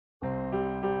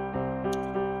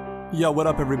Yo, what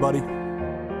up, everybody?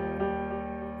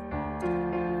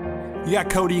 You got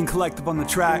Cody and Collective on the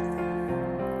track,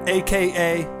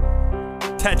 aka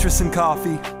Tetris and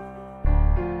Coffee.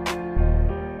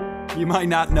 You might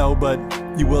not know, but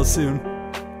you will soon.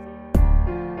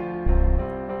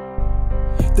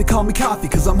 They call me Coffee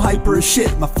cause I'm hyper as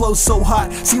shit. My flow's so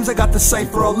hot, seems I got the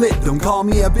Cypher all lit. Don't call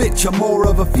me a bitch, I'm more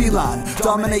of a feline.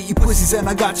 Dominate you pussies and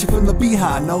I got you from the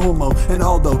behind. No homo, and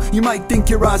although you might think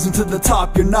you're rising to the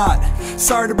top, you're not.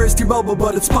 Sorry to burst your bubble,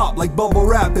 but it's pop like bubble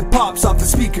wrap. It pops off the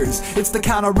speakers. It's the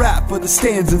kind of rap for the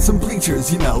stands and some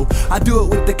bleachers, you know. I do it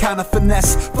with the kind of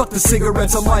finesse. Fuck the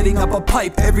cigarettes, I'm lighting up a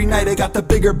pipe. Every night I got the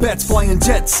bigger bets, flying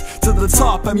jets to the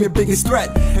top, I'm your biggest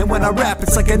threat. And when I rap,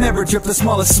 it's like I never drip the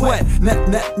smallest sweat.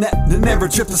 Never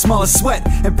drip the smallest sweat.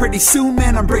 And pretty soon,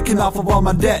 man, I'm breaking off of all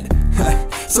my debt.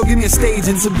 So give me a stage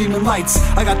and some beaming lights.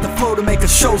 I got the flow to make a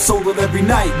show sold out every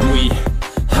night. We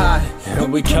hot,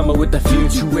 and we coming with the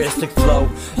futuristic flow,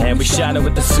 and we shining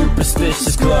with the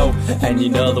superstitious glow. And you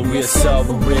know that we're so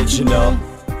original.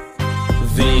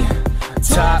 The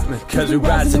top, cause we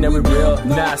rising and we real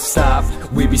not stop.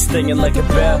 We be stinging like a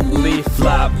belly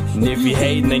flop. And if you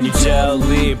hating, then you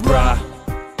jelly, brah.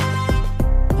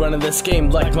 Running this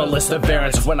game like my list of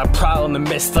errands. When I prowl in the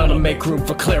mist, I don't make room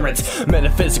for clearance.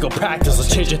 Metaphysical practice will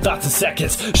change your thoughts in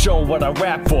seconds. Showing what I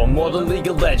rap for, more than League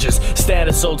of Legends.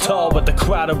 Standing so tall with the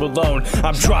crowd are alone.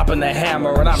 I'm dropping the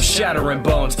hammer and I'm shattering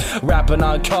bones. Rapping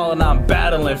on call and I'm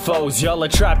battling foes. Y'all are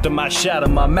trapped in my shadow,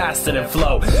 my mastered and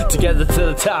flow. Together to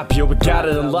the top, yo, we got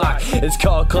it unlocked. It's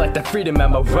called Collective Freedom,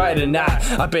 am I right or not?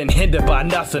 I've been hindered by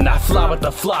nothing, I fly with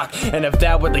the flock. And if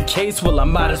that were the case, well, I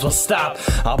might as well stop.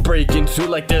 I'll break into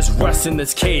like there's rust in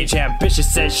this cage.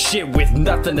 Ambitious as shit with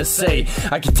nothing to say.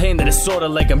 I contain the disorder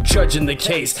like I'm judging the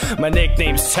case. My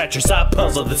nickname's Tetris, I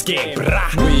puzzle this game.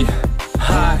 We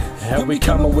hot, and we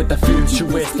coming with the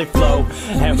futuristic flow,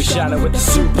 and we shining with the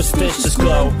superstitious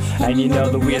glow. And you know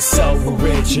that we are so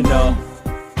original.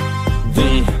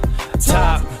 The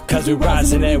top, cause we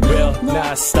rising and will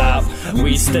not stop.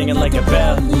 We stinging like a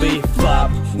belly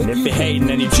flop. And if you hating,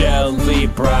 then you jelly,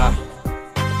 brah.